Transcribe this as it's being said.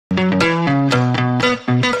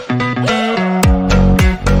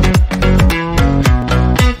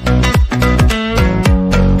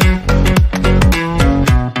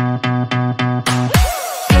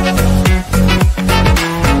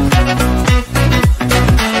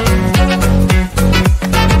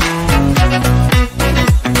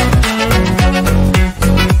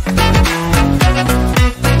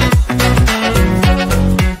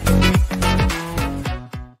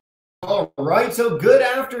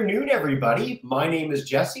afternoon, everybody. My name is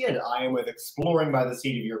Jesse, and I am with Exploring by the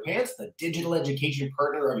Seat of Your Pants, the digital education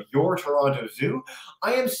partner of your Toronto Zoo.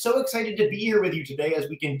 I am so excited to be here with you today as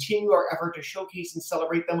we continue our effort to showcase and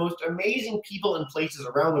celebrate the most amazing people and places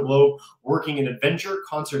around the globe working in adventure,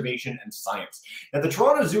 conservation, and science. Now, the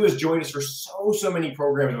Toronto Zoo has joined us for so many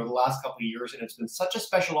programs over the last couple of years, and it's been such a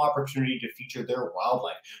special opportunity to feature their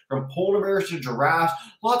wildlife. From polar bears to giraffes,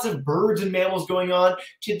 lots of birds and mammals going on.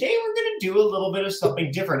 Today, we're going to do a little bit of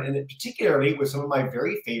something different, and particularly with some of my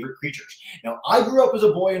very favorite creatures. Now, I grew up as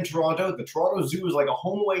a boy in Toronto. The Toronto Zoo was like a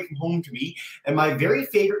home away from home to me, and my very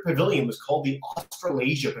favorite pavilion was called the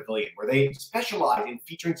Australasia Pavilion, where they specialize in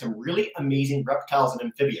featuring some really amazing reptiles and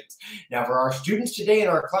amphibians. Now, for our students today in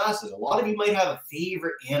our classes, a lot of you might have a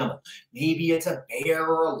favorite animal. Maybe it's a bear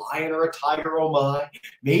or a lion or a tiger, oh my.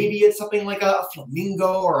 Maybe it's something like a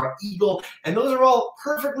flamingo or an eagle, and those are all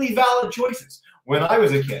perfectly valid choices. When I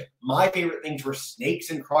was a kid, my favorite things were snakes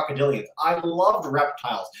and crocodilians. I loved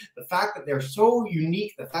reptiles. The fact that they're so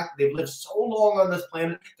unique, the fact that they've lived so long on this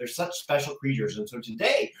planet, they're such special creatures. And so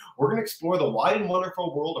today, we're going to explore the wide and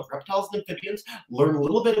wonderful world of reptiles and amphibians, learn a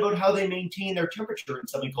little bit about how they maintain their temperature in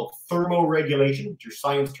something called thermoregulation, which is your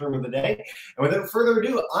science term of the day. And without further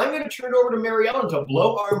ado, I'm going to turn it over to Mary Ellen to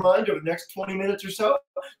blow our mind over the next 20 minutes or so.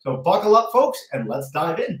 So buckle up, folks, and let's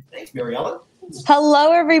dive in. Thanks, Mary Ellen.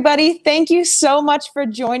 Hello, everybody. Thank you so much for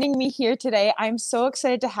joining me here today. I'm so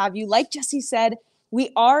excited to have you. Like Jesse said,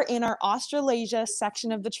 we are in our Australasia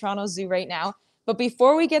section of the Toronto Zoo right now. But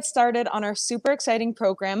before we get started on our super exciting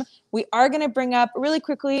program, we are going to bring up really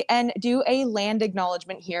quickly and do a land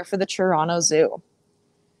acknowledgement here for the Toronto Zoo.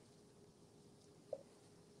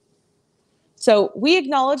 So we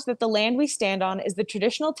acknowledge that the land we stand on is the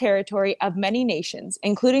traditional territory of many nations,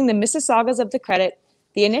 including the Mississaugas of the Credit,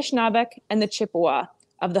 the Anishinaabeg, and the Chippewa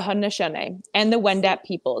of the Haudenosaunee and the Wendat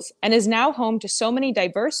peoples, and is now home to so many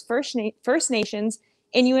diverse First Nations,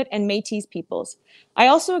 Inuit, and Métis peoples. I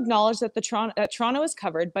also acknowledge that Toronto is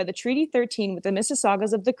covered by the Treaty 13 with the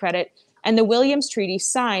Mississaugas of the Credit and the Williams Treaty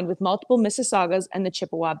signed with multiple Mississaugas and the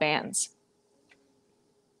Chippewa bands.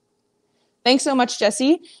 Thanks so much,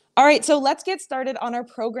 Jesse. All right, so let's get started on our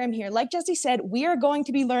program here. Like Jesse said, we are going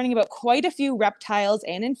to be learning about quite a few reptiles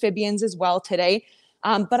and amphibians as well today.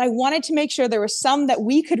 But I wanted to make sure there were some that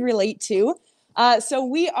we could relate to. So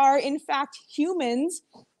we are, in fact, humans,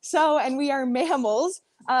 and we are mammals.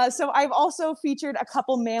 So I've also featured a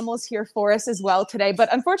couple mammals here for us as well today.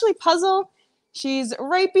 But unfortunately, Puzzle, she's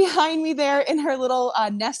right behind me there in her little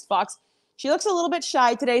nest box. She looks a little bit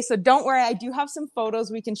shy today, so don't worry. I do have some photos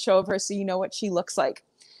we can show of her so you know what she looks like.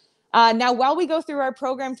 Now, while we go through our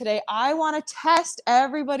program today, I want to test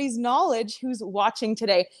everybody's knowledge who's watching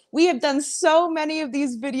today. We have done so many of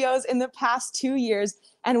these videos in the past 2 years,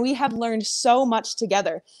 and we have learned so much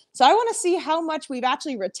together. So I want to see how much we've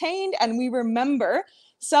actually retained and we remember.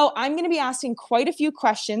 So I'm going to be asking quite a few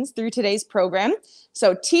questions through today's program.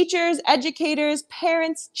 So teachers, educators,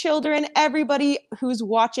 parents, children, everybody who's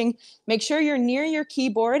watching, make sure you're near your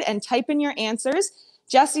keyboard and type in your answers.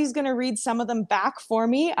 Jesse's going to read some of them back for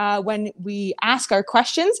me when we ask our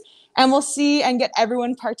questions, and we'll see and get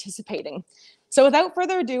everyone participating. So without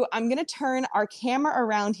further ado, I'm going to turn our camera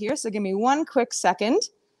around here. So give me one quick second.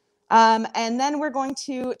 And then we're going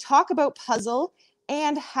to talk about Puzzle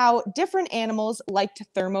and how different animals like to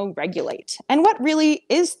thermoregulate and what really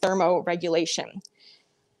is thermoregulation.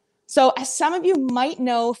 So as some of you might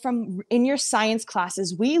know from in your science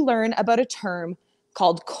classes, we learn about a term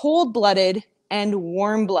called cold-blooded and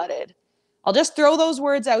warm-blooded. I'll just throw those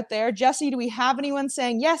words out there. Jesse, do we have anyone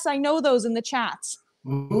saying, yes, I know those in the chats?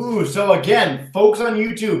 Ooh, so again, folks on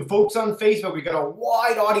YouTube, folks on Facebook, we got a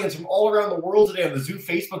wide audience from all around the world today on the Zoo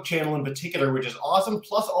Facebook channel in particular, which is awesome,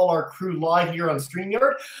 plus all our crew live here on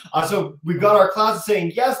StreamYard. So we've got our classes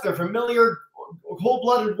saying, yes, they're familiar,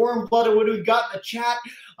 cold-blooded, warm-blooded. What do we got in the chat?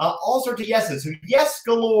 All sorts of yeses. So yes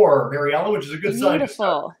galore, Mary Ellen, which is a good sign.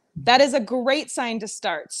 Beautiful. That is a great sign to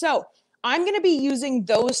start. So I'm going to be using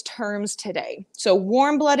those terms today. So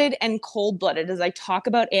warm-blooded and cold-blooded as I talk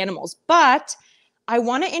about animals. But I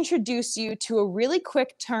want to introduce you to a really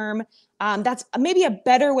quick term that's maybe a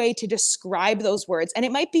better way to describe those words. And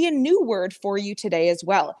it might be a new word for you today as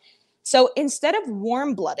well. So instead of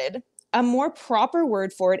warm-blooded, a more proper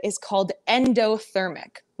word for it is called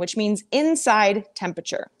endothermic, which means inside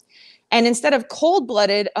temperature. And instead of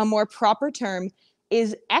cold-blooded, a more proper term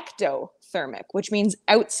is ectothermic, which means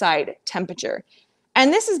outside temperature.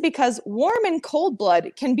 And this is because warm and cold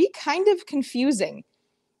blood can be kind of confusing.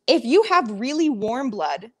 If you have really warm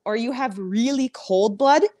blood or you have really cold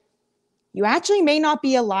blood, you actually may not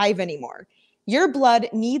be alive anymore. Your blood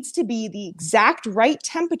needs to be the exact right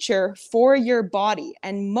temperature for your body.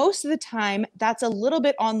 And most of the time, that's a little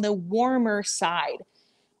bit on the warmer side.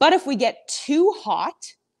 But if we get too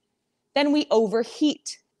hot, then we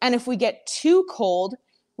overheat. And if we get too cold,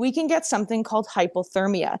 we can get something called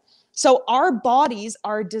hypothermia. So our bodies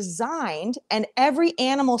are designed, and every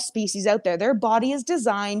animal species out there, their body is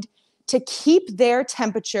designed to keep their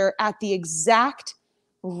temperature at the exact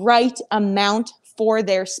right amount for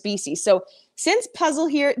their species. So since Puzzle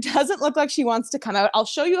here doesn't look like she wants to come out, I'll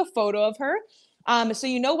show you a photo of her so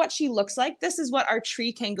you know what she looks like. This is what our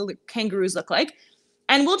tree kangaroos look like.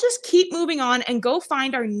 And we'll just keep moving on and go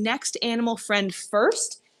find our next animal friend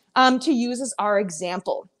first to use as our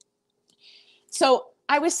example. So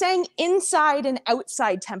I was saying inside and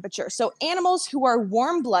outside temperature. So animals who are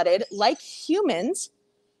warm-blooded, like humans,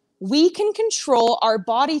 we can control our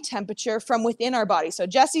body temperature from within our body. So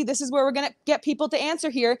Jessie, this is where we're going to get people to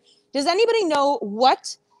answer here. Does anybody know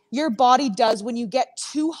what your body does when you get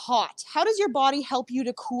too hot? How does your body help you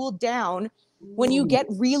to cool down when you get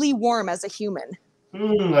really warm as a human?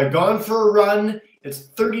 I've gone for a run. It's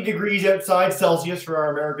 30 degrees outside Celsius for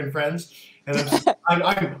our American friends. And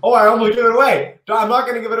I almost gave it away. I'm not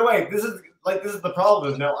going to give it away. This is the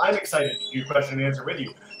problem. Now I'm excited to do question and answer with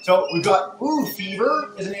you. So we've got,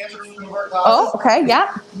 fever is an answer from some of our classes. Oh, okay,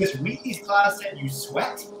 yeah. Miss Wheatley's class said you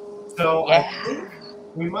sweat. So yeah. I think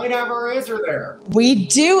we might have our answer there. We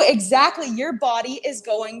do, exactly. Your body is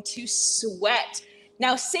going to sweat.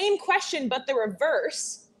 Now, same question, but the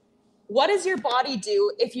reverse. What does your body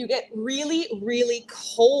do if you get really, really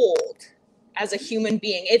cold as a human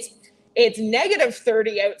being? It's negative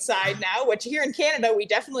 30 outside now, which here in Canada, we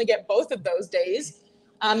definitely get both of those days.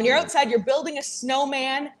 And you're outside, you're building a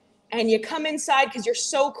snowman, and you come inside because you're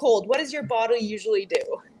so cold. What does your body usually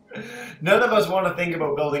do? None of us want to think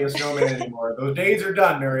about building a snowman anymore. Those days are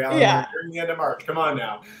done, Mary Ellen. Yeah. We're nearing the end of March. Come on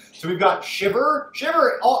now. So we've got shiver.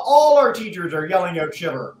 Shiver. All our teachers are yelling out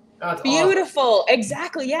shiver. That's beautiful. Awesome.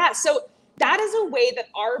 Exactly. Yeah. So that is a way that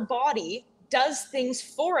our body does things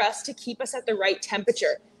for us to keep us at the right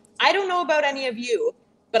temperature. I don't know about any of you,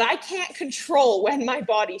 but I can't control when my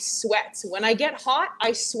body sweats. When I get hot,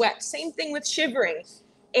 I sweat. Same thing with shivering.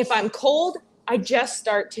 If I'm cold, I just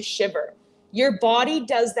start to shiver. Your body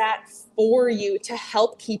does that for you to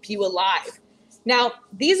help keep you alive. Now,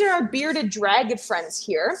 these are our bearded dragon friends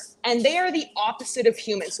here, and they are the opposite of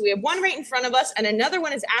humans. So we have one right in front of us, and another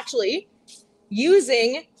one is actually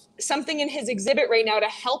using something in his exhibit right now to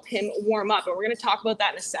help him warm up. And we're going to talk about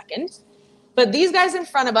that in a second. But these guys in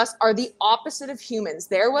front of us are the opposite of humans.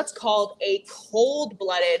 They're what's called a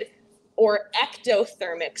cold-blooded or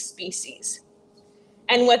ectothermic species.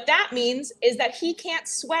 And what that means is that he can't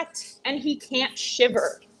sweat and he can't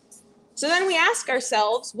shiver. So then we ask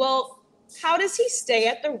ourselves, well, how does he stay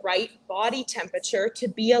at the right body temperature to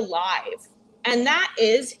be alive? And that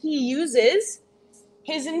is he uses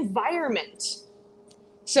his environment.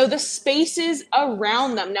 So the spaces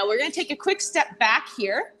around them. Now we're going to take a quick step back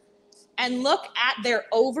here and look at their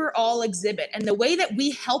overall exhibit. And the way that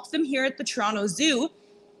we help them here at the Toronto Zoo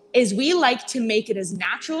is we like to make it as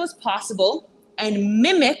natural as possible and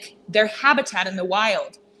mimic their habitat in the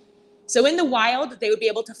wild. So in the wild, they would be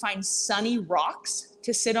able to find sunny rocks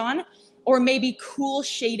to sit on, or maybe cool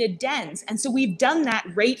shaded dens. And so we've done that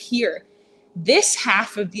right here. This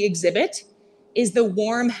half of the exhibit is the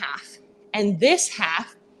warm half, and this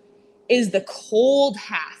half is the cold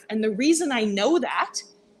half. And the reason I know that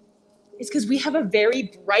is because we have a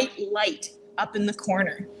very bright light up in the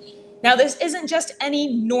corner. Now, this isn't just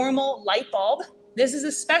any normal light bulb. This is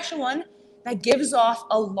a special one that gives off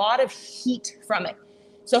a lot of heat from it.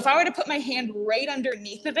 So if I were to put my hand right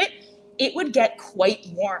underneath of it, it would get quite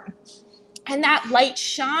warm. And that light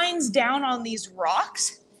shines down on these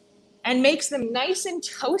rocks and makes them nice and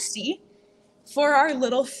toasty for our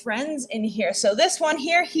little friends in here. So this one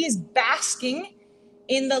here, he's basking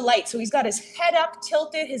in the light. So he's got his head up,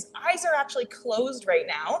 tilted. His eyes are actually closed right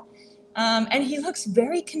now. And he looks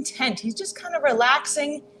very content. He's just kind of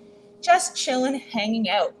relaxing, just chilling, hanging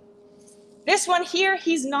out. This one here,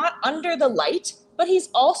 he's not under the light, but he's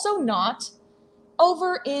also not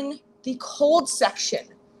over in the cold section.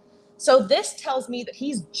 So this tells me that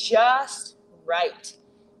he's just right.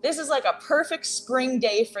 This is like a perfect spring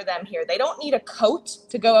day for them here. They don't need a coat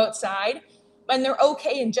to go outside, and they're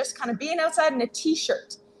okay in just kind of being outside in a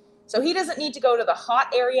t-shirt. So he doesn't need to go to the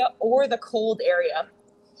hot area or the cold area.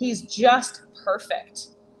 He's just perfect.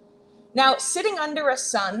 Now, sitting under a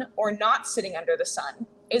sun or not sitting under the sun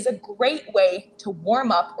is a great way to warm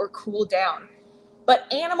up or cool down.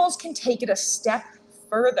 But animals can take it a step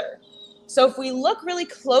further. So if we look really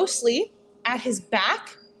closely at his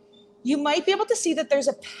back, you might be able to see that there's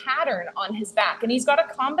a pattern on his back, and he's got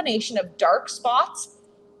a combination of dark spots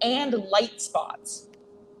and light spots.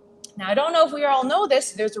 Now, I don't know if we all know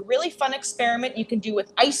this, there's a really fun experiment you can do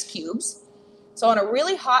with ice cubes. So on a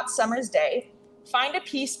really hot summer's day, find a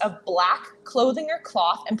piece of black clothing or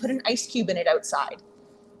cloth and put an ice cube in it outside.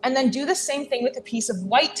 And then do the same thing with a piece of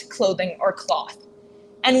white clothing or cloth.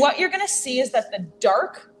 And what you're going to see is that the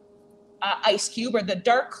dark ice cube or the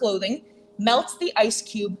dark clothing melts the ice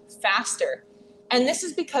cube faster. And this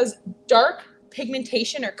is because dark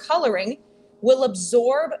pigmentation or coloring will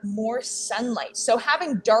absorb more sunlight. So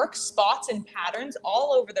having dark spots and patterns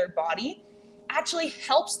all over their body actually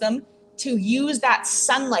helps them to use that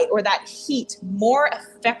sunlight or that heat more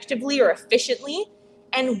effectively or efficiently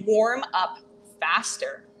and warm up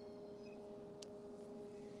faster.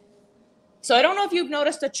 So I don't know if you've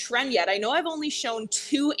noticed a trend yet. I know I've only shown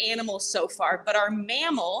 2 animals so far, but our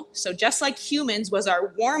mammal, so just like humans, was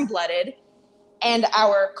our warm-blooded, and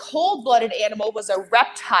our cold-blooded animal was a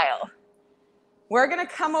reptile. We're gonna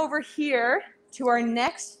come over here to our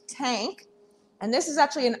next tank, and this is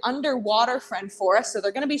actually an underwater friend for us, so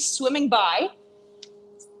they're gonna be swimming by.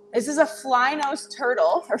 This is a fly-nosed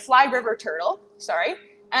turtle, or fly river turtle, sorry.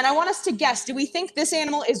 And I want us to guess, do we think this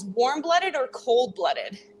animal is warm-blooded or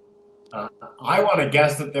cold-blooded? I want to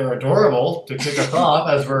guess that they're adorable to kick us off,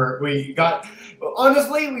 as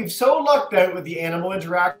honestly, we've so lucked out with the animal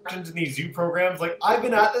interactions in these zoo programs. Like, I've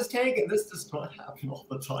been at this tank and this does not happen all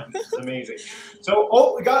the time. This is amazing.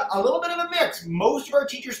 So, we got a little bit of a mix. Most of our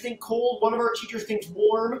teachers think cold. One of our teachers thinks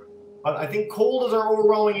warm. But I think cold is our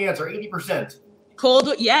overwhelming answer, 80%.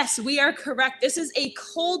 Cold, yes, we are correct. This is a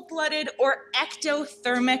cold-blooded or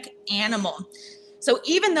ectothermic animal. So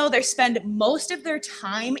even though they spend most of their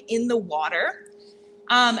time in the water,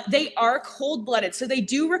 they are cold-blooded. So they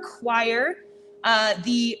do require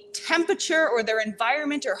the temperature or their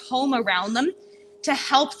environment or home around them to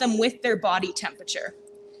help them with their body temperature.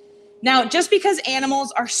 Now, just because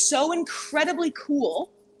animals are so incredibly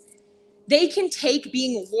cool, they can take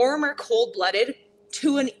being warm or cold-blooded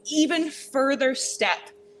to an even further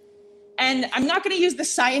step. And I'm not going to use the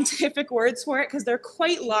scientific words for it because they're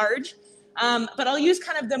quite large. But I'll use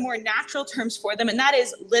kind of the more natural terms for them, and that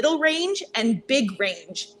is little range and big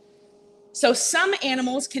range. So some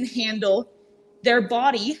animals can handle their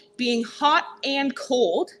body being hot and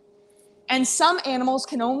cold, and some animals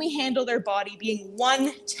can only handle their body being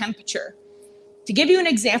one temperature. To give you an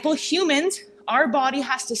example, humans, our body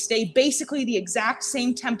has to stay basically the exact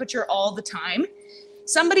same temperature all the time.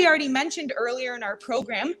 Somebody already mentioned earlier in our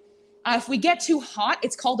program, if we get too hot,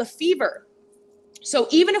 it's called a fever. So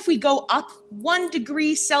even if we go up 1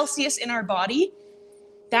 degree Celsius in our body,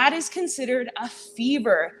 that is considered a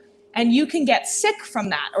fever. And you can get sick from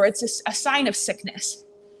that, or it's a sign of sickness.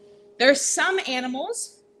 There are some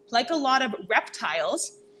animals, like a lot of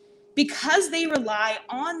reptiles, because they rely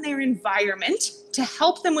on their environment to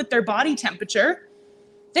help them with their body temperature,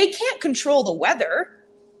 they can't control the weather.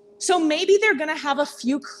 So maybe they're gonna have a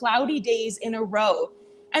few cloudy days in a row,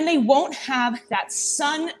 and they won't have that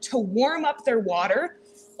sun to warm up their water,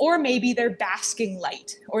 or maybe their basking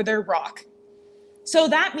light or their rock. So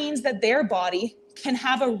that means that their body can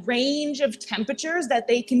have a range of temperatures that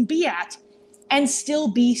they can be at and still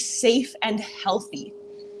be safe and healthy.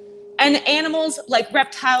 And animals like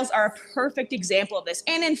reptiles are a perfect example of this,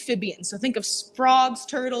 and amphibians. So think of frogs,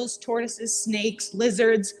 turtles, tortoises, snakes,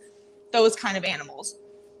 lizards, those kind of animals.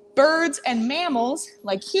 Birds and mammals,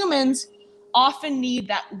 like humans, often need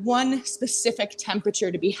that one specific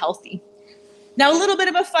temperature to be healthy. Now, a little bit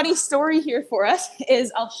of a funny story here for us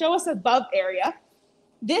is I'll show us above area.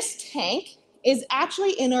 This tank is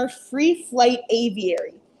actually in our free flight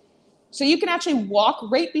aviary. So you can actually walk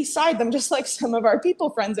right beside them, just like some of our people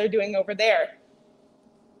friends are doing over there.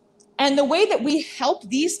 And the way that we help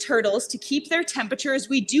these turtles to keep their temperature is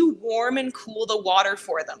we do warm and cool the water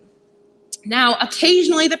for them. Now,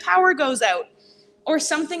 occasionally the power goes out, or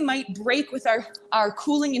something might break with our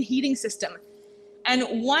cooling and heating system.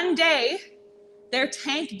 And one day, their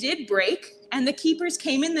tank did break, and the keepers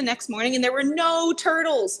came in the next morning, and there were no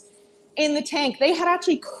turtles in the tank. They had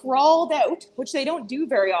actually crawled out, which they don't do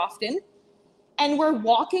very often, and were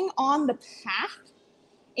walking on the path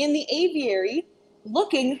in the aviary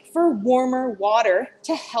looking for warmer water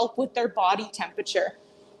to help with their body temperature.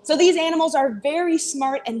 So these animals are very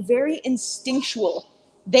smart and very instinctual.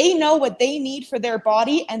 They know what they need for their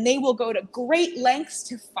body, and they will go to great lengths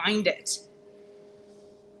to find it.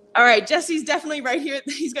 All right, Jesse's definitely right here.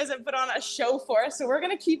 These guys have put on a show for us. So we're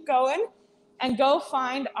going to keep going and go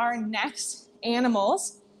find our next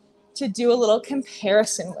animals to do a little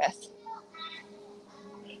comparison with.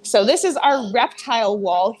 So this is our reptile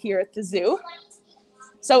wall here at the zoo.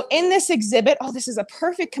 So in this exhibit, oh, this is a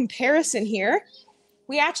perfect comparison here.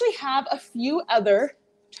 We actually have a few other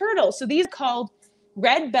turtles. So these are called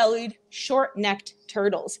red-bellied, short-necked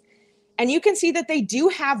turtles. And you can see that they do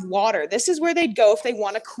have water. This is where they'd go if they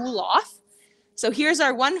want to cool off. So here's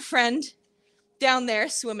our one friend down there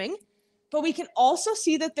swimming. But we can also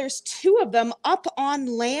see that there's two of them up on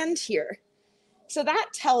land here. So that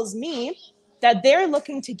tells me that they're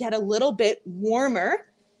looking to get a little bit warmer,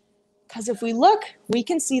 because if we look, we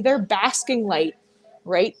can see their basking light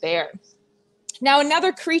right there. Now,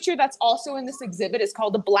 another creature that's also in this exhibit is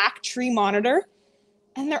called the black tree monitor.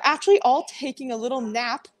 And they're actually all taking a little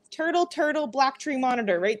nap. Turtle, turtle, black tree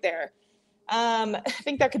monitor right there. I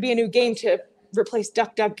think that could be a new game to replace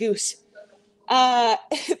Duck, Duck, Goose.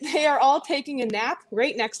 They are all taking a nap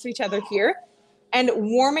right next to each other here and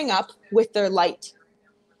warming up with their light.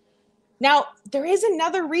 Now, there is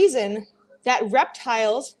another reason that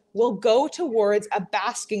reptiles will go towards a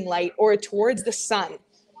basking light or towards the sun.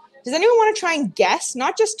 Does anyone want to try and guess?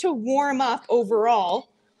 Not just to warm up overall,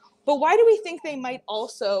 but why do we think they might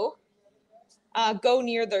also go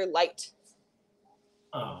near their light?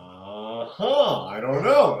 I don't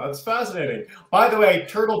know. That's fascinating. By the way,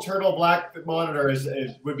 turtle, turtle, black monitor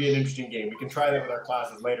would be an interesting game. We can try that with our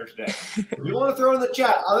classes later today. If you want to throw in the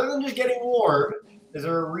chat, other than just getting warm, is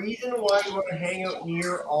there a reason why you want to hang out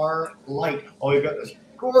near our light? Oh, we've got this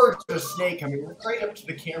gorgeous snake coming right up to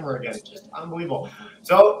the camera again. Just unbelievable.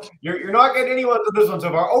 So you're not getting anyone to this one so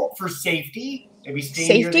far. Oh, for safety, maybe stay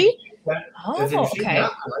near the That's interesting. Okay. Yeah,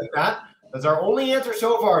 I like that. That's our only answer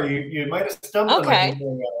so far. You might have stumbled. Okay.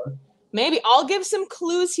 Maybe I'll give some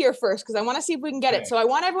clues here first because I want to see if we can get it. So I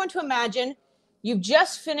want everyone to imagine you've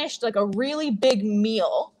just finished like a really big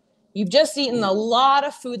meal. You've just eaten a lot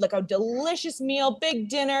of food, like a delicious meal, big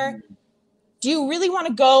dinner. Do you really want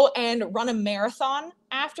to go and run a marathon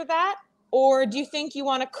after that? Or do you think you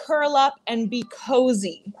want to curl up and be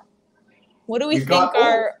cozy? What do we think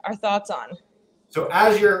our thoughts on? So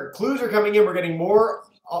as your clues are coming in, we're getting more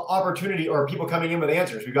opportunity or people coming in with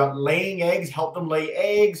answers. We've got laying eggs, help them lay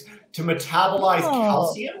eggs, to metabolize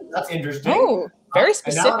calcium. That's interesting. Oh, very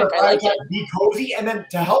specific. I like it. Be cozy, and then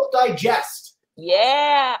to help digest.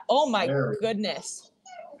 Yeah. Oh my goodness.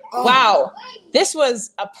 Oh. Wow. This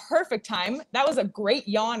was a perfect time. That was a great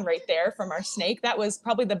yawn right there from our snake. That was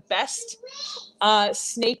probably the best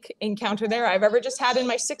snake encounter there I've ever just had in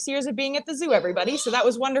my 6 years of being at the zoo, everybody. So that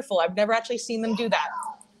was wonderful. I've never actually seen them do that.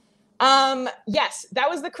 Yes, that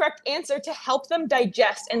was the correct answer, to help them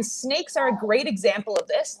digest. And snakes are a great example of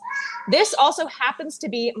this. This also happens to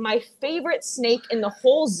be my favorite snake in the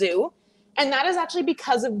whole zoo. And that is actually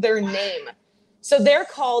because of their name. So they're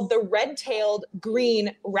called the red-tailed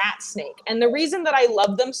green rat snake. And the reason that I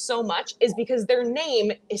love them so much is because their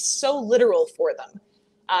name is so literal for them.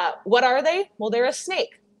 What are they? Well, they're a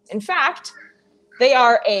snake. In fact, they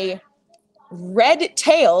are a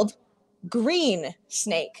red-tailed green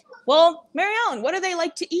snake. Well, Mary Ellen, what do they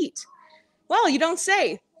like to eat? Well, you don't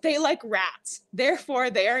say. They like rats. Therefore,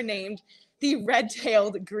 they are named the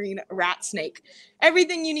red-tailed green rat snake.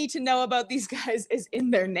 Everything you need to know about these guys is in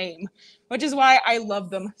their name, which is why I love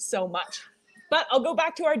them so much. But I'll go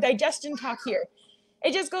back to our digestion talk here.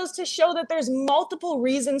 It just goes to show that there's multiple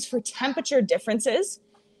reasons for temperature differences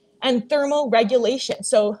and thermal regulation.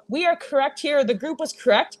 So we are correct here. The group was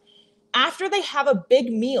correct. After they have a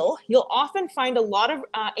big meal, you'll often find a lot of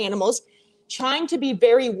animals trying to be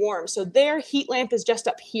very warm. So their heat lamp is just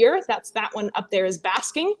up here. That's that one up there is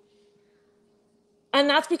basking. And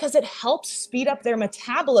that's because it helps speed up their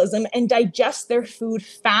metabolism and digest their food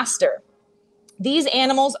faster. These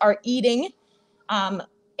animals are eating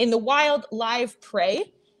in the wild live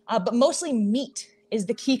prey, but mostly meat is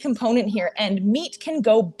the key component here. And meat can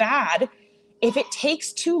go bad if it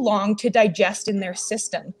takes too long to digest in their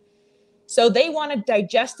system. So they want to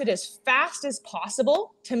digest it as fast as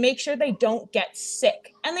possible to make sure they don't get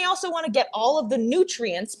sick. And they also want to get all of the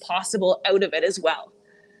nutrients possible out of it as well.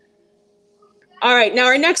 All right, now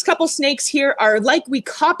our next couple snakes here are like we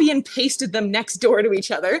copy and pasted them next door to each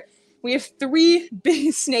other. We have 3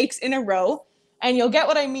 big snakes in a row, and you'll get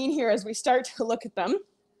what I mean here as we start to look at them.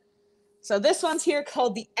 So this one's here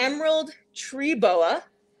called the emerald tree boa.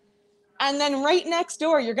 And then right next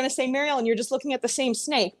door, you're going to say, Mary Ellen, you're just looking at the same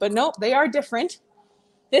snake. But nope, they are different.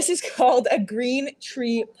 This is called a green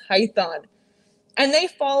tree python. And they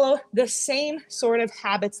follow the same sort of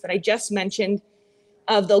habits that I just mentioned.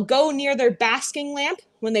 They'll go near their basking lamp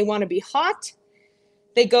when they want to be hot.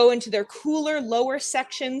 They go into their cooler, lower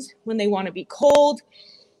sections when they want to be cold.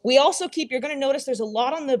 We also keep, you're going to notice there's a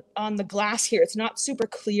lot on the glass here. It's not super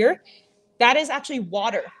clear. That is actually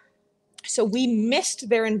water. So we mist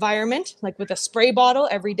their environment, like with a spray bottle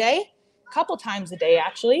every day, a couple times a day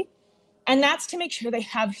actually. And that's to make sure they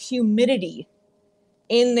have humidity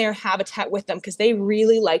in their habitat with them because they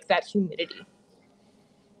really like that humidity.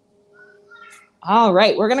 All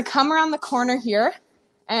right, we're gonna come around the corner here.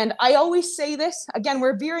 And I always say this, again,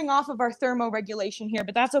 we're veering off of our thermoregulation here,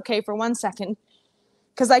 but that's okay for 1 second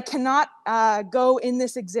because I cannot go in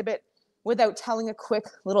this exhibit without telling a quick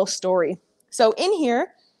little story. So in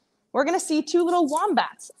here, we're gonna see two little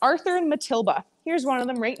wombats, Arthur and Matilda. Here's one of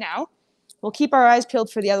them right now. We'll keep our eyes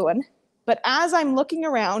peeled for the other one. But as I'm looking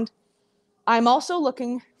around, I'm also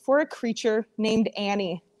looking for a creature named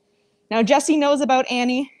Annie. Now, Jesse knows about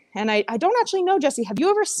Annie, and I don't actually know, Jesse. Have you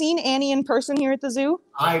ever seen Annie in person here at the zoo?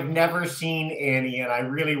 I've never seen Annie, and I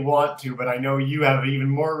really want to, but I know you have even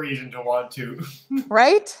more reason to want to.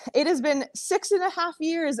 Right? It has been 6.5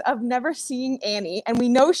 years of never seeing Annie, and we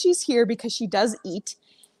know she's here because she does eat.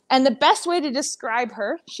 And the best way to describe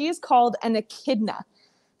her, she is called an echidna.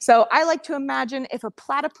 So I like to imagine if a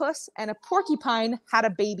platypus and a porcupine had a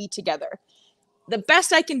baby together. The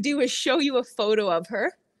best I can do is show you a photo of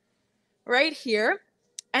her right here.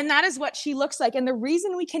 And that is what she looks like. And the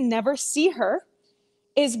reason we can never see her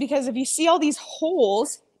is because if you see all these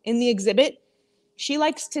holes in the exhibit, she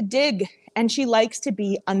likes to dig and she likes to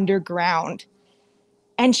be underground.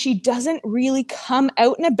 And she doesn't really come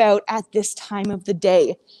out and about at this time of the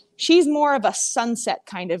day. She's more of a sunset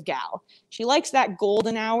kind of gal. She likes that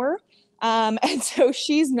golden hour. And so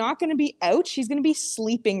she's not going to be out. She's going to be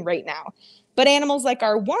sleeping right now. But animals like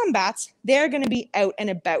our wombats, they're going to be out and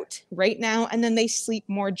about right now, and then they sleep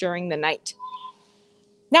more during the night.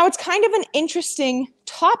 Now, it's kind of an interesting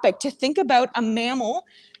topic to think about a mammal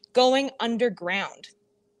going underground.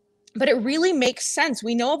 But it really makes sense.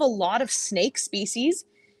 We know of a lot of snake species,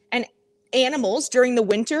 and animals during the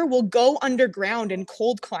winter will go underground in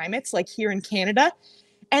cold climates like here in Canada.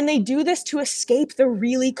 And they do this to escape the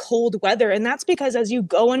really cold weather. And that's because as you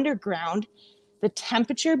go underground, the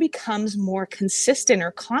temperature becomes more consistent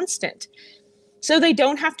or constant. So they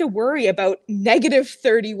don't have to worry about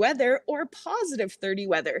 -30 weather or +30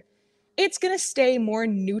 weather. It's going to stay more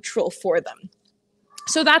neutral for them.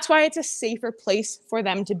 So that's why it's a safer place for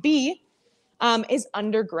them to be, is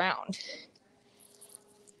underground.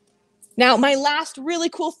 Now, my last really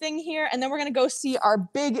cool thing here, and then we're going to go see our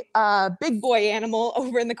big boy animal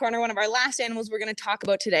over in the corner. One of our last animals we're going to talk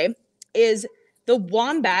about today is the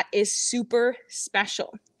wombat is super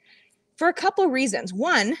special for a couple of reasons.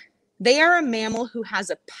 One, they are a mammal who has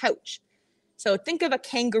a pouch. So think of a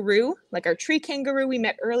kangaroo, like our tree kangaroo we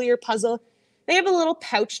met earlier puzzle. They have a little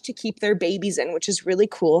pouch to keep their babies in, which is really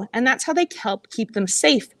cool. And that's how they help keep them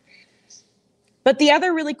safe. But the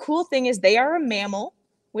other really cool thing is they are a mammal,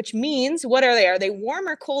 which means, what are they? Are they warm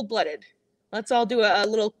or cold-blooded? Let's all do a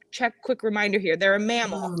little quick reminder here. They're a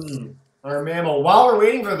mammal. Our mammal. While we're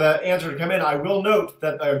waiting for the answer to come in, I will note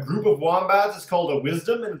that a group of wombats is called a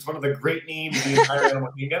wisdom, and it's one of the great names in the entire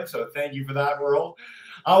animal kingdom. So thank you for that, world.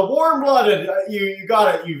 Warm-blooded. You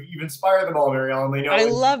got it. You've inspired them all, Mary Ellen. They know. I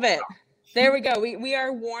love it. There we go. We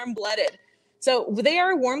are warm-blooded. So they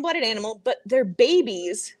are a warm-blooded animal, but their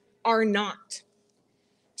babies are not.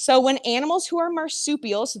 So when animals who are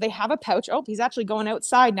marsupials, so they have a pouch. Oh, he's actually going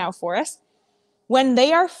outside now for us. When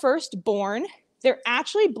they are first born, they're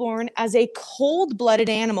actually born as a cold-blooded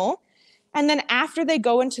animal. And then after they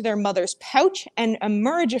go into their mother's pouch and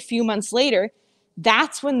emerge a few months later,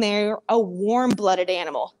 that's when they're a warm-blooded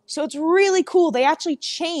animal. So it's really cool. They actually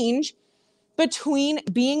change between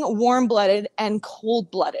being warm-blooded and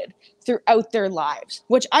cold-blooded throughout their lives,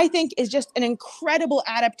 which I think is just an incredible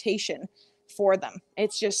adaptation for them.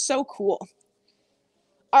 It's just so cool.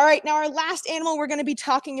 All right, now our last animal we're going to be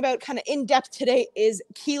talking about kind of in depth today is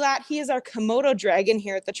Keelat. He is our Komodo dragon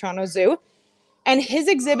here at the Toronto Zoo. And his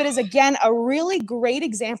exhibit is, again, a really great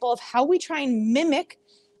example of how we try and mimic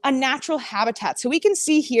a natural habitat. So we can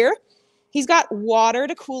see here, he's got water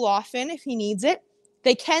to cool off in if he needs it.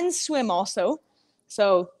 They can swim also.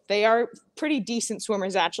 So they are pretty decent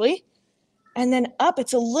swimmers, actually. And then up,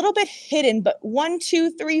 it's a little bit hidden, but 1,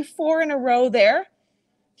 2, 3, 4 in a row there,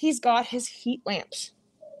 he's got his heat lamps.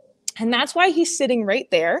 And that's why he's sitting right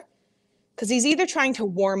there, because he's either trying to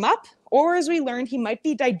warm up or, as we learned, he might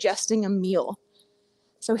be digesting a meal.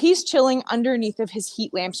 So he's chilling underneath of his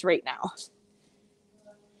heat lamps right now.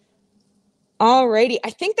 Alrighty, I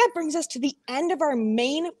think that brings us to the end of our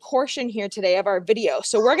main portion here today of our video.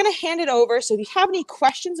 So we're going to hand it over. So if you have any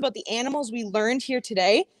questions about the animals we learned here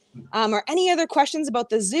today, or any other questions about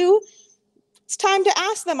the zoo, it's time to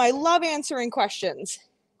ask them. I love answering questions.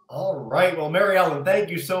 All right. Well, Mary Ellen, thank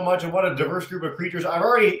you so much. And what a diverse group of creatures. I've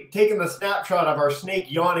already taken the snapshot of our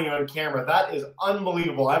snake yawning on camera. That is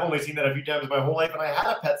unbelievable. I've only seen that a few times my whole life, and I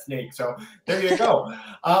had a pet snake. So there you go.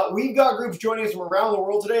 We've got groups joining us from around the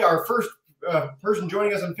world today. Our first person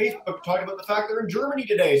joining us on Facebook talking about the fact they're in Germany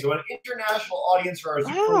today. So an international audience for our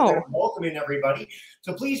Zoom program. Welcoming everybody.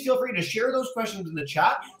 So please feel free to share those questions in the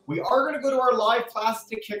chat. We are going to go to our live class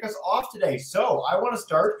to kick us off today. So I want to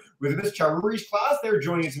start with Ms. Charuri's class. They're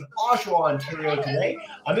joining us in Oshawa, Ontario today.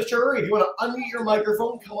 Ms. Charuri, if you want to unmute your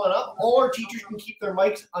microphone, come on up. All our teachers can keep their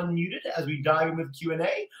mics unmuted as we dive in with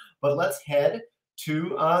Q&A. But let's head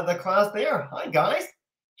to the class there. Hi, guys.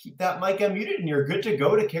 Keep that mic unmuted, and you're good to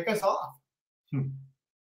go to kick us off.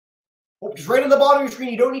 Oh, just right on the bottom of your screen.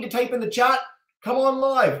 You don't need to type in the chat. Come on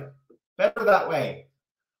live. Better that way.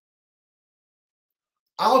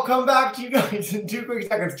 I'll come back to you guys in 2 quick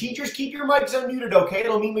seconds. Teachers, keep your mics unmuted, okay?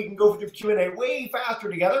 It'll mean we can go through Q&A way faster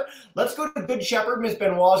together. Let's go to Good Shepherd, Miss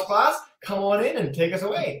Benoit's class. Come on in and take us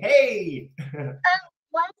away. Hey!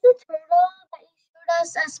 What's the turtle that you showed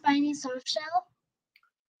us a spiny soft shell?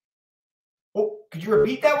 Oh, could you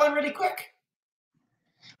repeat that one really quick?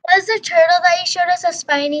 Was the turtle that you showed us a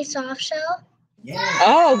spiny soft shell? Yeah.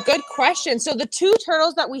 Oh, good question. So the 2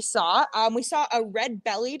 turtles that we saw a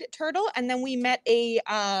red-bellied turtle, and then we met a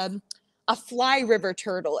fly river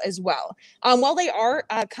turtle as well. While they are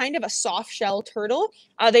kind of a soft shell turtle,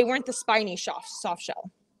 they weren't the spiny soft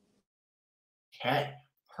shell. Okay.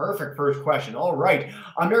 Perfect first question. All right.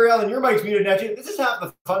 Mary Ellen, your mic's muted now too. This is half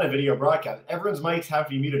the fun of video broadcast. Everyone's mics have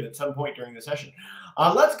to be muted at some point during the session.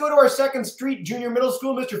 Let's go to our 2nd Street Junior Middle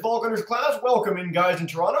School, Mr. Falconer's class. Welcome in, guys, in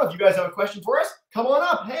Toronto. If you guys have a question for us, come on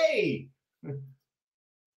up. Hey.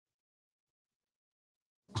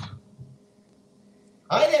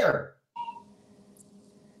 Hi there.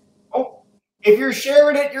 Oh, if you're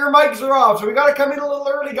sharing it, your mics are off. So we got to come in a little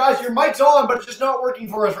early, guys. Your mic's on, but it's just not working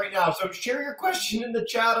for us right now. So share your question in the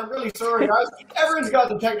chat. I'm really sorry, guys. Everyone's got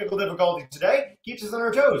some technical difficulties today. Keeps us on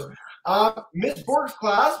our toes. Miss Bork's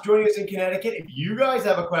class joining us in Connecticut. If you guys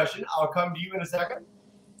have a question, I'll come to you in a second.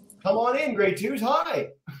 Come on in, grade 2s. Hi.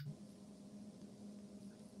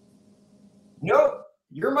 Nope,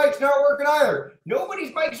 your mic's not working either.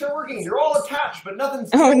 Nobody's mics are working. You're all attached, but nothing's.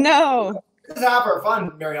 Oh, no. This is half our fun,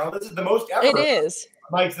 Marielle. This is the most ever. It is.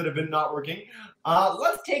 Mics that have been not working.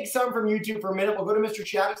 Let's take some from YouTube for a minute. We'll go to Mr.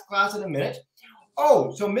 Shattuck's class in a minute.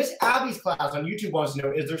 Oh, so Miss Abby's class on YouTube wants to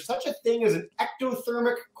know, is there such a thing as an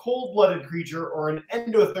ectothermic cold-blooded creature or an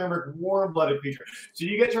endothermic warm-blooded creature? So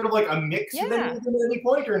you get sort of like a mix of them at any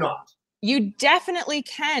point or not? You definitely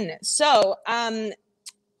can. So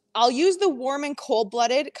I'll use the warm and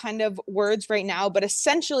cold-blooded kind of words right now, but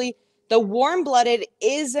essentially the warm-blooded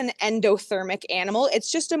is an endothermic animal.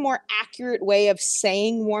 It's just a more accurate way of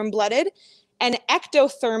saying warm-blooded. And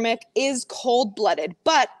ectothermic is cold-blooded,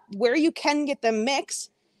 but where you can get the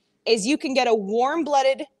mix is you can get a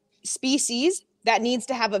warm-blooded species that needs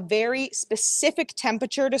to have a very specific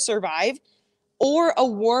temperature to survive, or a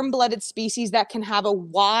warm-blooded species that can have a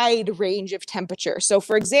wide range of temperature. So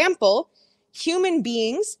for example, human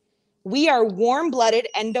beings, we are warm-blooded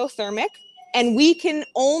endothermic, and we can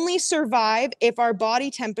only survive if our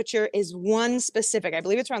body temperature is one specific. I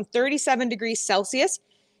believe it's around 37 degrees Celsius.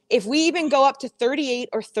 If we even go up to 38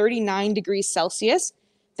 or 39 degrees Celsius,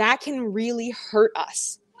 that can really hurt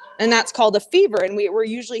us. And that's called a fever. And we're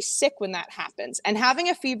usually sick when that happens. And having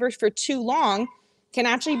a fever for too long can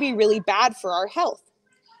actually be really bad for our health.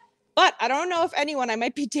 But I don't know if anyone, I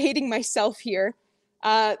might be dating myself here.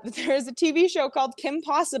 There's a TV show called Kim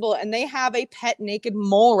Possible, and they have a pet naked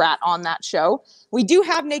mole rat on that show. We do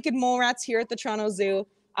have naked mole rats here at the Toronto Zoo,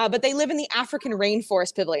 but they live in the African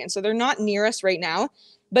rainforest pavilion. So they're not near us right now.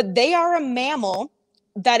 But they are a mammal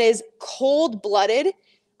that is cold-blooded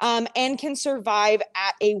and can survive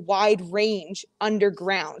at a wide range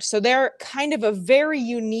underground. So they're kind of a very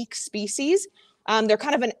unique species. They're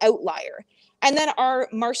kind of an outlier. And then our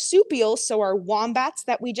marsupials, so our wombats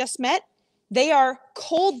that we just met, they are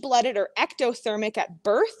cold-blooded or ectothermic at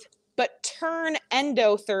birth, but turn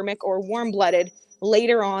endothermic or warm-blooded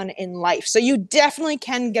later on in life. So you definitely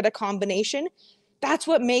can get a combination. That's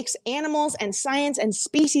what makes animals and science and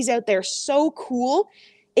species out there so cool,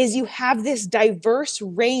 is you have this diverse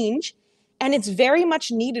range, and it's very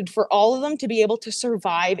much needed for all of them to be able to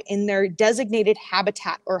survive in their designated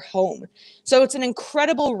habitat or home. So it's an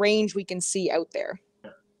incredible range we can see out there.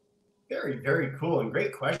 Very, very cool and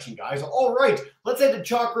great question, guys. All right, let's head to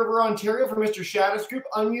Chalk River, Ontario for Mr. Shattuck's group.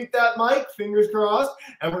 Unmute that mic, fingers crossed,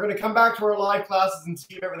 and we're going to come back to our live classes and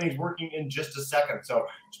see if everything's working in just a second. So,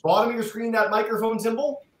 bottom of your screen, that microphone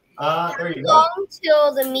symbol. There you go. Long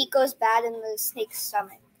till the meat goes bad in the snake's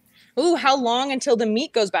stomach. Ooh, how long until the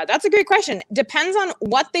meat goes bad? That's a great question. Depends on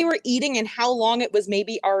what they were eating and how long it was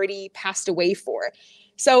maybe already passed away for.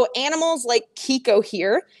 So animals like Kiko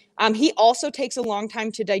here, he also takes a long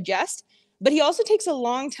time to digest, but he also takes a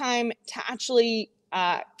long time to actually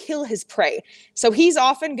kill his prey. So he's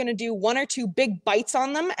often going to do 1 or 2 big bites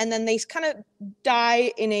on them, and then they kind of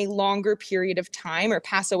die in a longer period of time or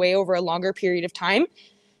pass away over a longer period of time.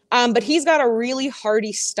 But he's got a really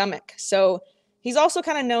hearty stomach. So he's also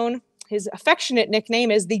kind of known, his affectionate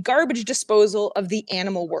nickname is the garbage disposal of the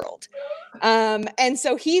animal world. And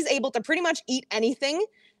so he's able to pretty much eat anything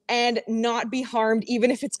and not be harmed, even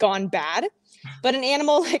if it's gone bad. But an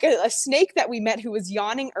animal like a snake that we met who was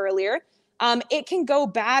yawning earlier, it can go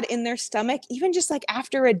bad in their stomach, even just like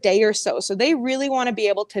after a day or so. So they really want to be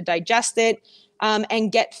able to digest it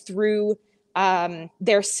and get through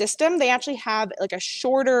their system. They actually have like a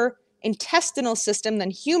shorter intestinal system than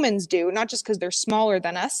humans do, not just because they're smaller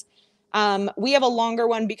than us. We have a longer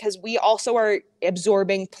one because we also are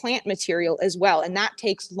absorbing plant material as well, and that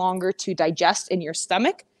takes longer to digest in your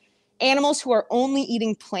stomach. Animals who are only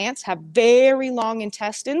eating plants have very long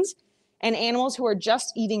intestines, and animals who are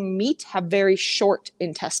just eating meat have very short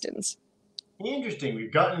intestines. Interesting.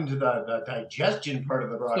 We've gotten into the digestion part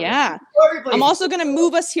of the body. Yeah. I'm also going to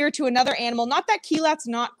move us here to another animal. Not that Keelat's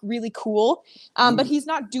not really cool, but he's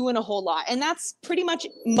not doing a whole lot. And that's pretty much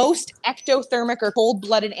most ectothermic or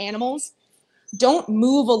cold-blooded animals don't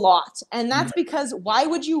move a lot. And that's because why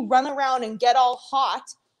would you run around and get all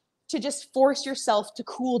hot to just force yourself to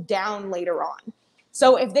cool down later on?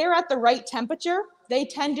 So if they're at the right temperature, they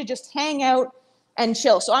tend to just hang out and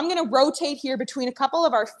chill. So I'm going to rotate here between a couple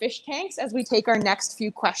of our fish tanks as we take our next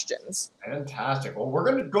few questions. Fantastic. Well, we're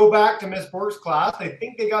going to go back to Miss Bork's class. I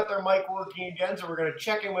think they got their mic working again, so we're going to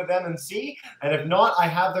check in with them and see. And if not, I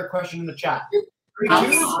have their question in the chat. 3,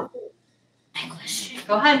 2.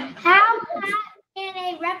 Go ahead. How hot can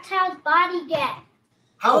a reptile's body get?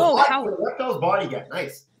 How hot can a reptile's body get?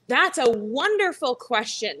 Nice. That's a wonderful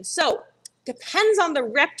question. So depends on the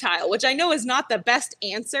reptile, which I know is not the best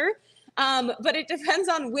answer. But it depends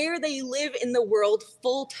on where they live in the world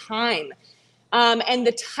full time and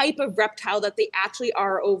the type of reptile that they actually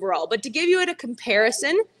are overall. But to give you a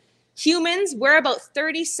comparison, humans, we're about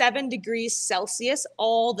 37 degrees Celsius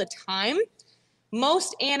all the time.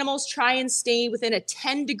 Most animals try and stay within a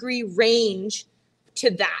 10-degree range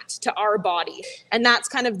to our body. And that's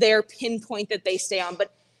kind of their pinpoint that they stay on.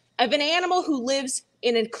 But of an animal who lives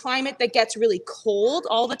in a climate that gets really cold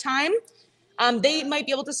all the time, they might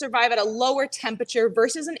be able to survive at a lower temperature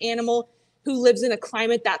versus an animal who lives in a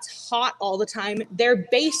climate that's hot all the time. Their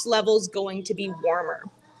base level is going to be warmer.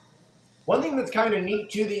 One thing that's kind of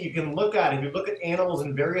neat too that you can look at if you look at animals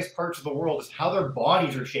in various parts of the world is how their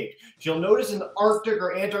bodies are shaped. So you'll notice in the Arctic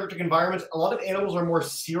or Antarctic environments, a lot of animals are more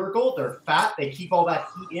spherical. They're fat. They keep all that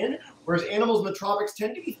heat in, whereas animals in the tropics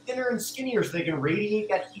tend to be thinner and skinnier so they can radiate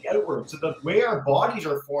that heat outward. So the way our bodies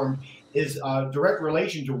are formed is a direct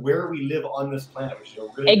relation to where we live on this planet. Which is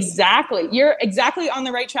really exactly. You're exactly on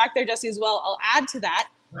the right track there, Jesse, as well. I'll add to that.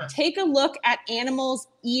 Take a look at animals'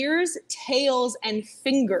 ears, tails, and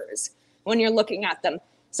fingers when you're looking at them.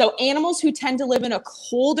 So animals who tend to live in a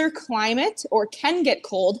colder climate or can get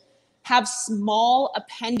cold have small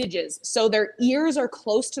appendages. So their ears are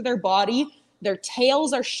close to their body. Their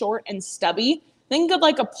tails are short and stubby. Think of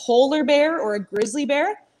like a polar bear or a grizzly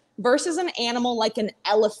bear versus an animal like an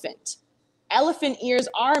elephant. Elephant ears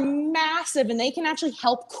are massive and they can actually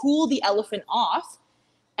help cool the elephant off.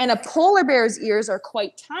 And a polar bear's ears are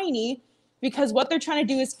quite tiny because what they're trying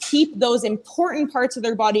to do is keep those important parts of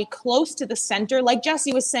their body close to the center. Like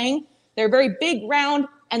Jesse was saying, they're very big, round,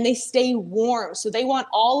 and they stay warm. So they want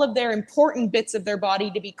all of their important bits of their body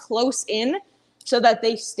to be close in so that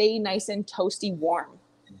they stay nice and toasty warm.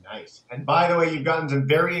 Nice. And by the way, you've gotten some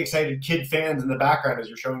very excited kid fans in the background as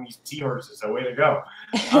you're showing these seahorses, so way to go.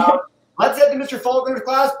 Let's head to Mr. Faulkner's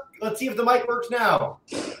class. Let's see if the mic works now.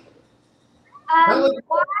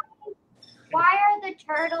 Why are the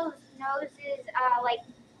turtles' noses like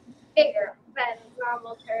bigger than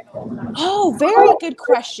normal turtles? Oh, very good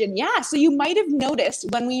question. Yeah, so you might have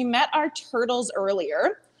noticed when we met our turtles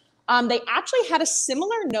earlier, they actually had a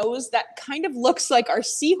similar nose that kind of looks like our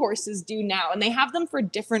seahorses do now, and they have them for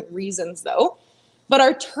different reasons though. But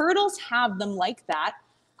our turtles have them like that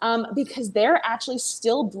because they're actually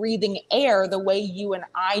still breathing air the way you and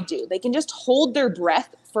I do. They can just hold their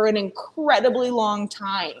breath for an incredibly long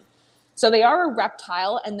time. So they are a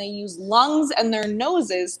reptile and they use lungs and their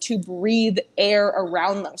noses to breathe air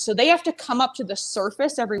around them. So they have to come up to the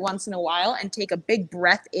surface every once in a while and take a big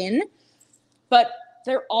breath in. But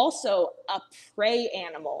they're also a prey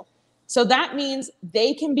animal. So that means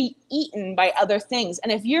they can be eaten by other things.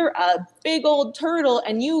 And if you're a big old turtle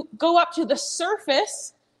and you go up to the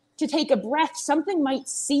surface to take a breath, something might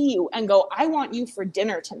see you and go, I want you for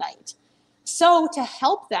dinner tonight. So to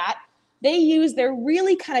help that, they use their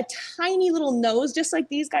really kind of tiny little nose, just like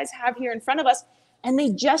these guys have here in front of us, and they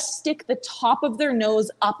just stick the top of their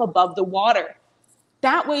nose up above the water.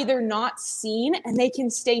 That way they're not seen and they can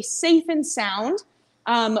stay safe and sound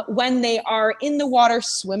when they are in the water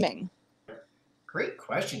swimming. Great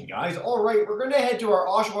question, guys. All right, we're going to head to our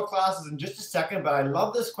Oshawa classes in just a second, but I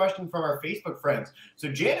love this question from our Facebook friends.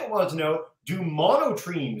 So Janet wants to know, do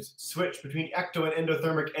monotremes switch between ecto and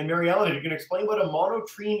endothermic? And Mary Ellen, you can explain what a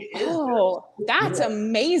monotreme is. Oh, that's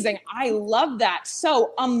amazing. I love that.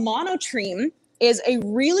 So a monotreme is a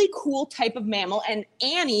really cool type of mammal, and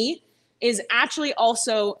Annie is actually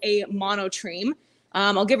also a monotreme.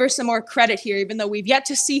 I'll give her some more credit here, even though we've yet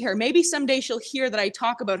to see her. Maybe someday she'll hear that I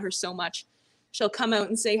talk about her so much. She'll come out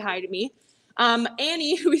and say hi to me.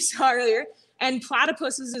 Annie, who we saw earlier, and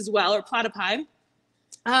platypuses as well, or platypi,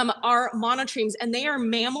 are monotremes, and they are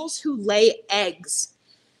mammals who lay eggs.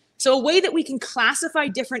 So a way that we can classify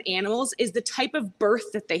different animals is the type of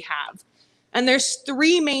birth that they have. And there's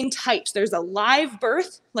three main types. There's a live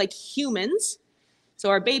birth, like humans. So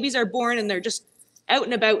our babies are born and they're just out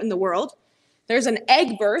and about in the world. There's an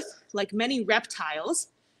egg birth, like many reptiles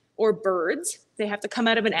or birds. They have to come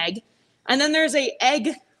out of an egg. And then there's a egg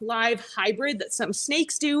live hybrid that some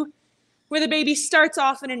snakes do, where the baby starts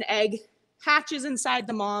off in an egg, hatches inside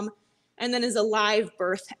the mom, and then is a live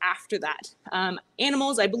birth after that.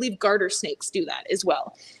 Animals, I believe garter snakes do that as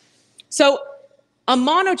well. So a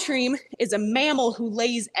monotreme is a mammal who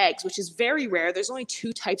lays eggs, which is very rare. There's only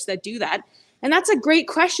two types that do that. And that's a great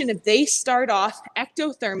question if they start off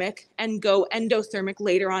ectothermic and go endothermic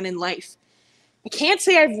later on in life. I can't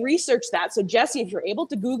say I've researched that. So Jesse, if you're able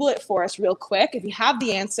to Google it for us real quick, if you have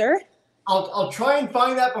the answer. I'll try and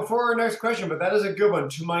find that before our next question, but that is a good one.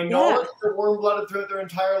 To my knowledge, they're warm-blooded throughout their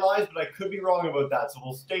entire lives, but I could be wrong about that, so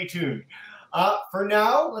we'll stay tuned. For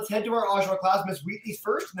now, let's head to our Oshawa class. Miss Wheatley's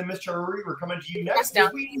first, and then Miss Charuri, we're coming to you next.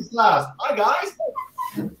 Miss Wheatley's class. Hi, guys.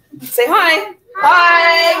 Say hi.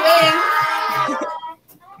 Hi.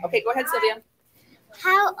 Okay, go ahead, Sylvia.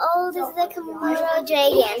 How old is the Komodo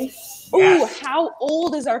dragon? Ooh, how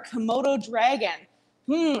old is our Komodo dragon?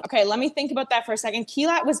 Okay, let me think about that for a second.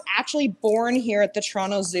 Keelat was actually born here at the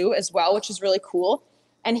Toronto Zoo as well, which is really cool.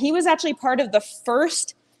 And he was actually part of the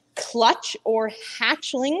first clutch or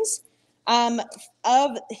hatchlings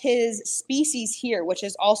of his species here, which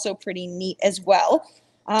is also pretty neat as well.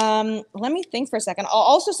 Let me think for a second. I'll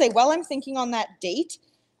also say, while I'm thinking on that date,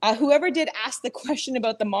 whoever did ask the question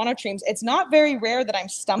about the monotremes, it's not very rare that I'm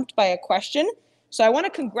stumped by a question. So I want to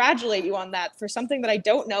congratulate you on that for something that I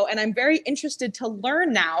don't know. And I'm very interested to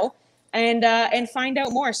learn now and find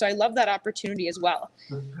out more. So I love that opportunity as well.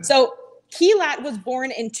 So Keelat was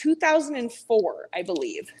born in 2004, I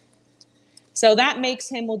believe. So that makes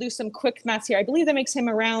him, we'll do some quick maths here. I believe that makes him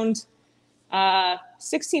around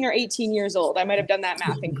 16 or 18 years old. I might have done that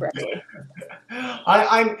math incorrectly.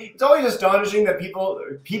 It's always astonishing that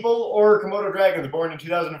people or Komodo dragons born in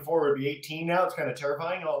 2004 would be 18 now. It's kind of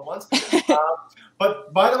terrifying all at once.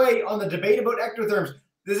 But by the way, on the debate about ectotherms,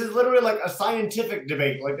 this is literally like a scientific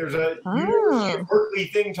debate. Like there's a Berkeley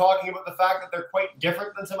thing talking about the fact that they're quite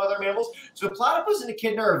different than some other mammals. So the platypus and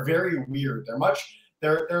echidna are very weird.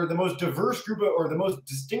 They're the most diverse group or the most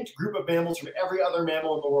distinct group of mammals from every other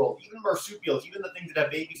mammal in the world. Even marsupials, even the things that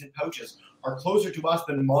have babies in pouches, are closer to us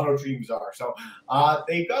than monotremes are. So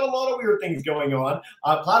they've got a lot of weird things going on.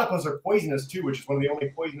 Platypus are poisonous too, which is one of the only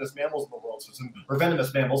poisonous mammals in the world, or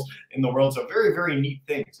venomous mammals in the world. So very, very neat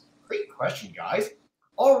things. Great question, guys.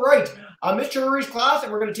 All right, Mr. Uri's class,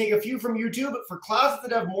 and we're going to take a few from YouTube. But for classes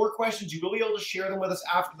that have more questions, you will be able to share them with us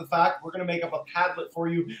after the fact. We're going to make up a Padlet for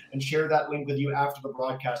you and share that link with you after the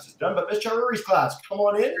broadcast is done. But Mr. Uri's class, come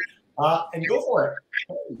on in and go for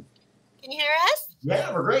it. Can you hear us?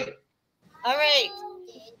 Yeah, we're great. All right.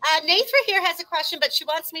 Nathra here has a question, but she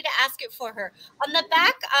wants me to ask it for her. On the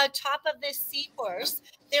back top of this seahorse,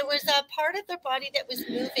 there was a part of their body that was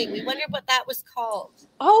moving. We wondered what that was called.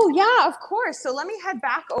 Oh, yeah, of course. So let me head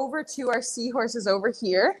back over to our seahorses over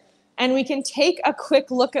here, and we can take a quick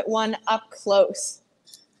look at one up close.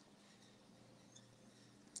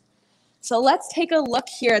 So let's take a look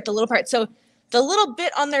here at the little part. So the little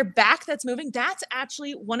bit on their back that's moving, that's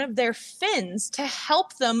actually one of their fins to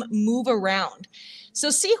help them move around. So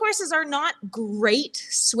seahorses are not great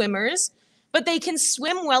swimmers, but they can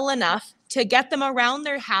swim well enough to get them around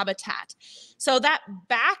their habitat. So that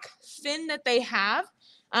back fin that they have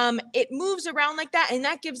it moves around like that, and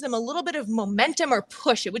that gives them a little bit of momentum or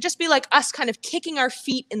push. It would just be like us kind of kicking our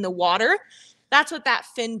feet in the water. That's what that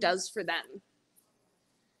fin does for them.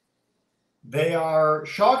 They are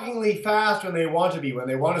shockingly fast when they want to be, when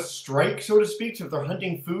they want to strike, so to speak. So if they're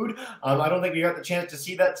hunting food, I don't think we got the chance to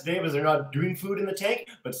see that today because they're not doing food in the tank.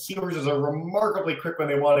 But seahorses are remarkably quick when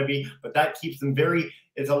they want to be, but that keeps them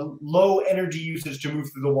it's a low energy usage to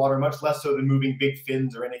move through the water, much less so than moving big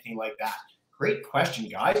fins or anything like that. Great question,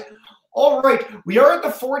 guys. All right, we are at the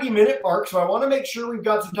 40-minute mark, so I want to make sure we've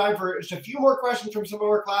got some time for just a few more questions from some of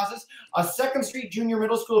our classes. 2nd Street Junior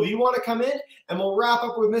Middle School, if you want to come in, and we'll wrap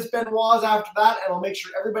up with Miss Benoit after that, and I'll make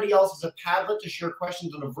sure everybody else has a Padlet to share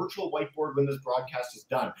questions on a virtual whiteboard when this broadcast is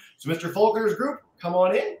done. So Mr. Faulkner's group, come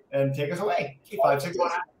on in and take us away. 5, 6,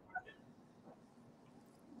 1.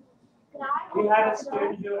 We had a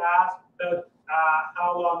student who asked about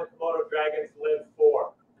how long the Komodo dragons live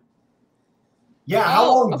for. Yeah,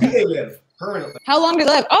 how long do they live permanently? How long do they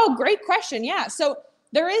live? Oh, great question. Yeah. So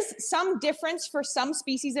there is some difference for some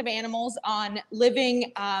species of animals on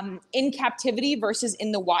living in captivity versus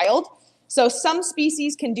in the wild. So some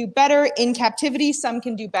species can do better in captivity, some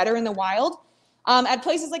can do better in the wild. At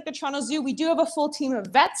places like the Toronto Zoo, we do have a full team of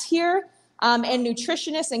vets here and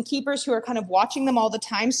nutritionists and keepers who are kind of watching them all the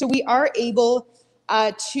time. So we are able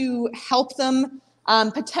to help them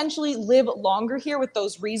potentially live longer here with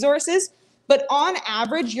those resources. But on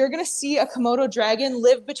average, you're going to see a Komodo dragon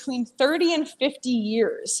live between 30 and 50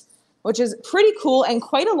 years, which is pretty cool and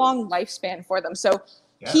quite a long lifespan for them. So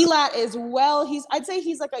yeah. Keelat is I'd say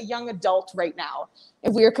he's like a young adult right now,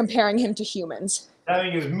 if we are comparing him to humans.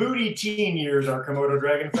 Having his moody teen years, our Komodo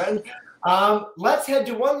dragon friend. Let's head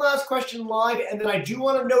to one last question live, and then I do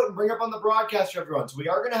want to note and bring up on the broadcast for everyone. So we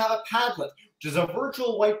are going to have a Padlet, which is a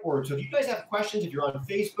virtual whiteboard. So if you guys have questions, if you're on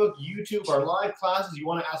Facebook, YouTube, our live classes, you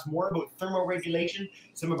want to ask more about thermoregulation,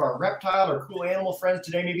 some of our reptile or cool animal friends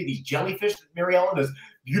today, maybe these jellyfish that Mary Ellen is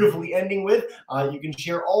beautifully ending with, you can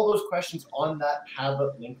share all those questions on that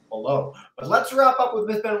Padlet link below. But let's wrap up with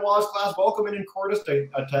Miss Benoit's class. Welcome in Cordis to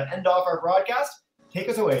end off our broadcast. Take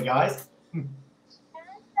us away, guys.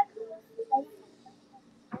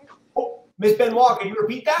 Oh, Miss Benoit, can you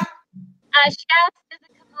repeat that? She asked, does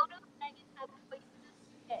a Komodo dragon have poisonous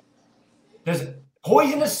spit? Does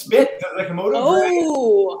poisonous spit? Does a Komodo dragon?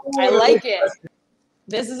 Oh, I like it.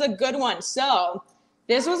 This is a good one. So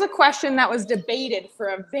this was a question that was debated for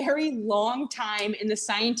a very long time in the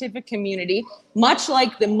scientific community, much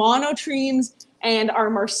like the monotremes and our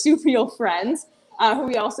marsupial friends, who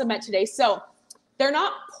we also met today. So they're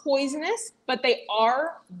not poisonous, but they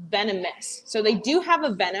are venomous. So they do have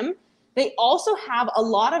a venom. They also have a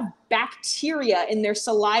lot of bacteria in their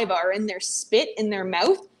saliva or in their spit in their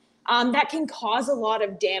mouth that can cause a lot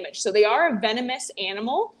of damage. So they are a venomous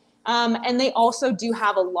animal, and they also do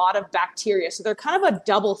have a lot of bacteria. So they're kind of a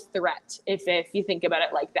double threat if you think about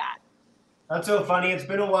it like that. That's so funny. It's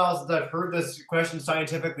been a while since I've heard this question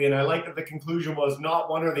scientifically, and I like that the conclusion was not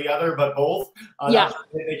one or the other, but both. Yeah. That's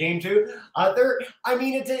what they came to.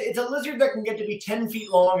 It's a lizard that can get to be 10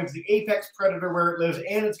 feet long. It's the apex predator where it lives,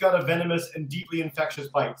 and it's got a venomous and deeply infectious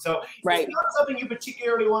bite. So right. It's not something you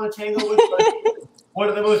particularly want to tangle with, but it's one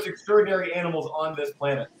of the most extraordinary animals on this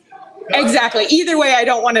planet. Exactly. Either way, I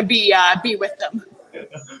don't want to be with them.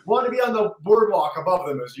 Want to be on the boardwalk above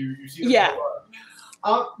them as you see them. Yeah.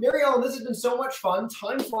 Mary Ellen, this has been so much fun.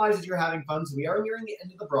 Time flies as you're having fun, so we are nearing the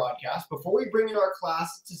end of the broadcast. Before we bring in our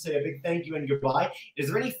class to say a big thank you and goodbye, is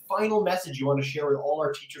there any final message you want to share with all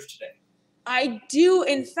our teachers today? I do,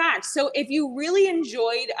 in fact. So if you really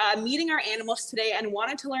enjoyed meeting our animals today and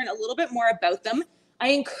wanted to learn a little bit more about them, I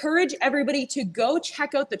encourage everybody to go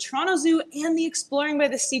check out the Toronto Zoo and the Exploring by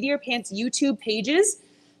the Seat of Your Pants YouTube pages.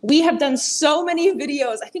 We have done so many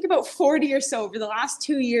videos, I think about 40 or so over the last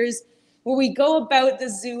 2 years, where we go about the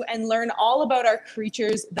zoo and learn all about our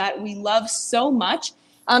creatures that we love so much.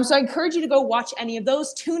 So I encourage you to go watch any of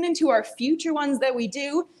those, tune into our future ones that we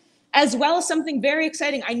do, as well as something very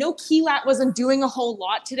exciting. I know Keelat wasn't doing a whole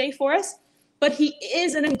lot today for us, but he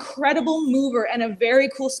is an incredible mover and a very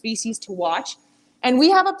cool species to watch. And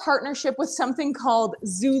we have a partnership with something called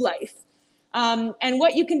Zoo Life. And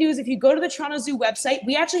what you can do is if you go to the Toronto Zoo website,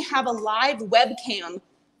 we actually have a live webcam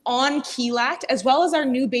on Keelat, as well as our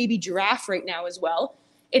new baby giraffe right now as well.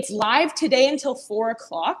 It's live today until 4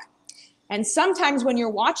 o'clock. And sometimes when you're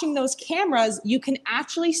watching those cameras, you can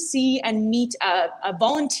actually see and meet a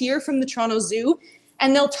volunteer from the Toronto Zoo,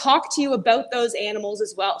 and they'll talk to you about those animals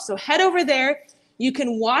as well. So head over there. You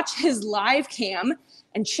can watch his live cam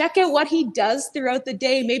and check out what he does throughout the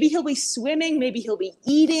day. Maybe he'll be swimming, maybe he'll be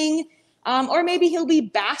eating, or maybe he'll be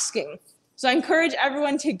basking. So I encourage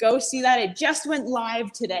everyone to go see that. It just went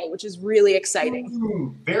live today, which is really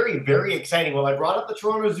exciting. Very, very exciting. Well, I brought up the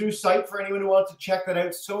Toronto Zoo site for anyone who wants to check that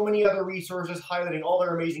out. So many other resources highlighting all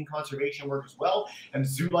their amazing conservation work as well. And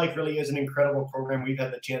Zoo Life really is an incredible program. We've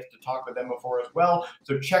had the chance to talk with them before as well.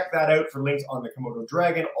 So check that out for links on the Komodo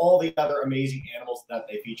dragon, all the other amazing animals that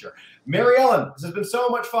they feature. Mary Ellen, this has been so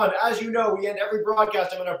much fun. As you know, we end every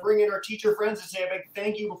broadcast. I'm going to bring in our teacher friends to say a big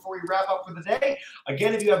thank you before we wrap up for the day.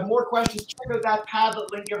 Again, if you have more questions, check out that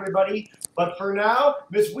Padlet link, everybody. But for now,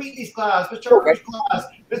 Miss Wheatley's class, Mr. Harper's class,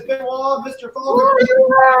 Miss Benoit, Mr. Falk.